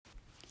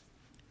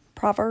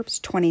Proverbs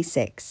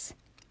 26.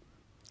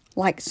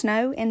 Like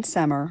snow in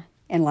summer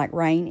and like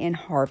rain in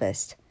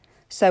harvest,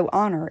 so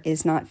honor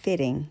is not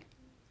fitting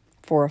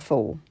for a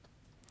fool.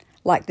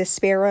 Like the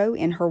sparrow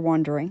in her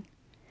wandering,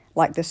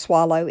 like the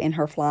swallow in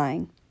her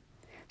flying,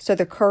 so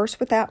the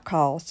curse without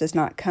cause does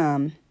not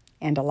come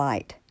and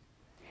alight.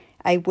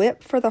 A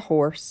whip for the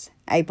horse,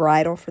 a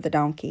bridle for the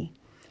donkey,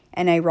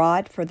 and a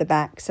rod for the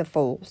backs of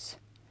fools.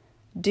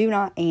 Do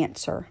not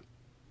answer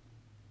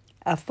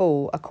a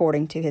fool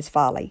according to his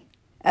folly.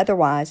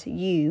 Otherwise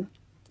you,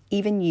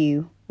 even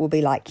you, will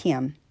be like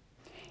him.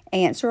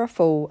 Answer a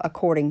fool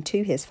according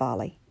to his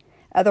folly.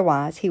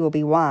 Otherwise he will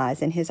be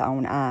wise in his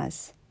own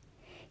eyes.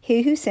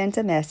 He who sends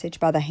a message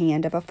by the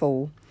hand of a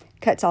fool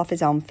cuts off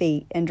his own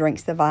feet and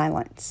drinks the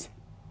violence.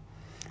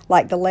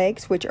 Like the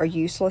legs which are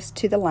useless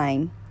to the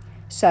lame,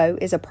 so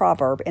is a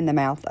proverb in the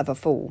mouth of a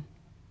fool.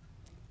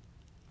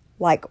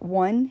 Like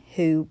one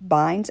who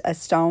binds a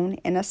stone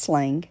in a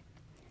sling,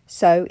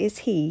 so is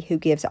he who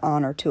gives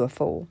honor to a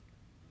fool.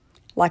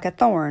 Like a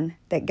thorn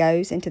that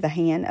goes into the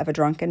hand of a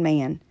drunken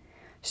man,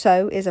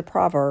 so is a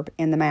proverb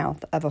in the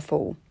mouth of a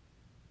fool.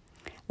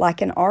 Like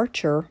an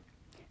archer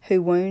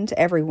who wounds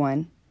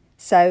everyone,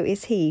 so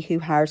is he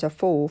who hires a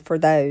fool for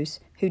those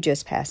who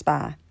just pass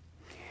by.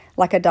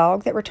 Like a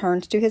dog that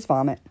returns to his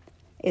vomit,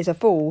 is a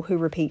fool who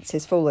repeats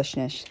his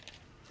foolishness.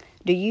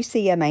 Do you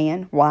see a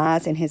man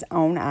wise in his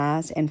own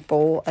eyes and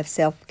full of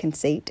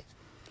self-conceit?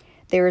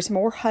 There is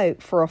more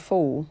hope for a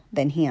fool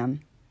than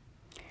him.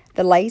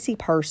 The lazy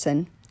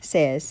person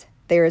says,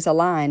 "There is a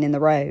line in the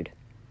road."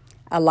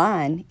 A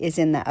line is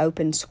in the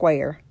open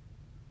square.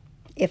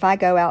 If I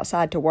go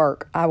outside to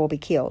work, I will be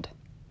killed.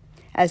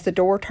 As the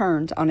door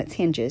turns on its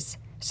hinges,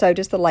 so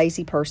does the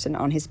lazy person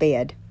on his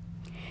bed.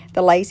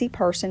 The lazy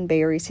person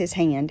buries his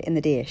hand in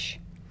the dish.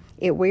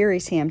 It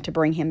wearies him to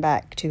bring him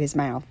back to his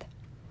mouth.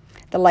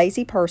 The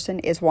lazy person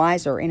is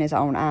wiser in his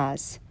own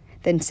eyes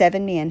than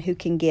 7 men who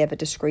can give a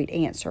discreet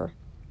answer.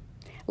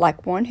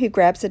 Like one who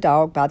grabs a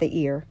dog by the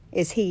ear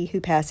is he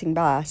who, passing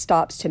by,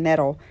 stops to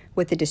meddle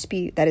with a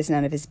dispute that is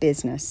none of his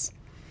business.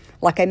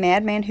 Like a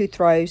madman who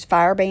throws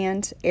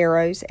firebrands,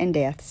 arrows, and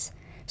deaths,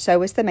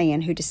 so is the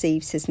man who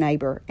deceives his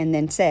neighbor and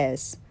then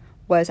says,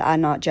 "Was I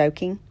not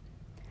joking?"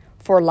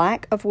 For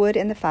lack of wood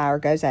in the fire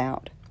goes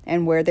out,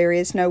 and where there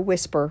is no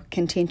whisper,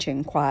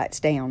 contention quiets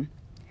down.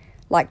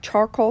 Like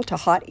charcoal to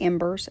hot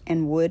embers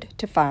and wood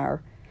to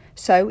fire,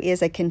 so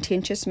is a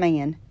contentious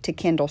man to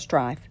kindle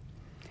strife.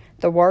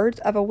 The words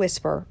of a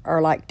whisper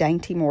are like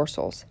dainty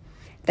morsels.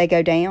 They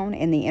go down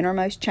in the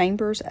innermost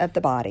chambers of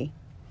the body.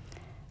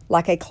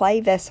 Like a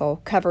clay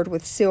vessel covered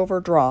with silver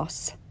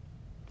dross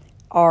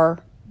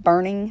are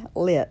burning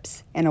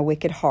lips and a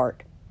wicked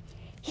heart.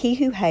 He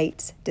who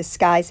hates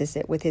disguises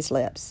it with his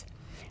lips,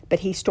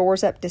 but he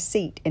stores up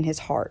deceit in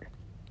his heart.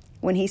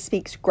 When he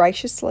speaks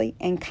graciously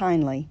and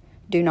kindly,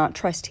 do not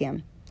trust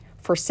him,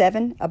 for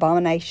 7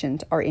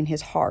 abominations are in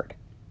his heart.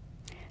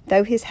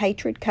 Though his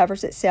hatred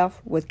covers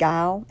itself with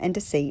guile and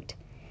deceit,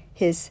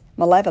 his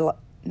malevolence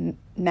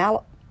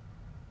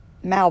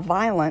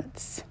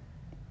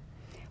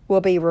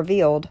will be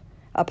revealed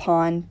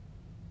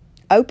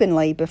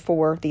openly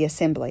before the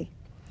assembly.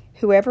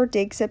 Whoever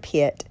digs a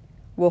pit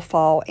will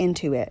fall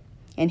into it,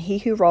 and he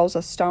who rolls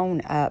a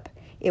stone up,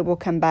 it will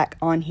come back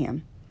on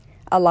him.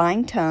 A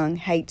lying tongue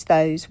hates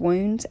those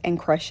wounds and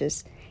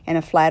crushes, and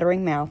a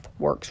flattering mouth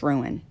works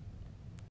ruin.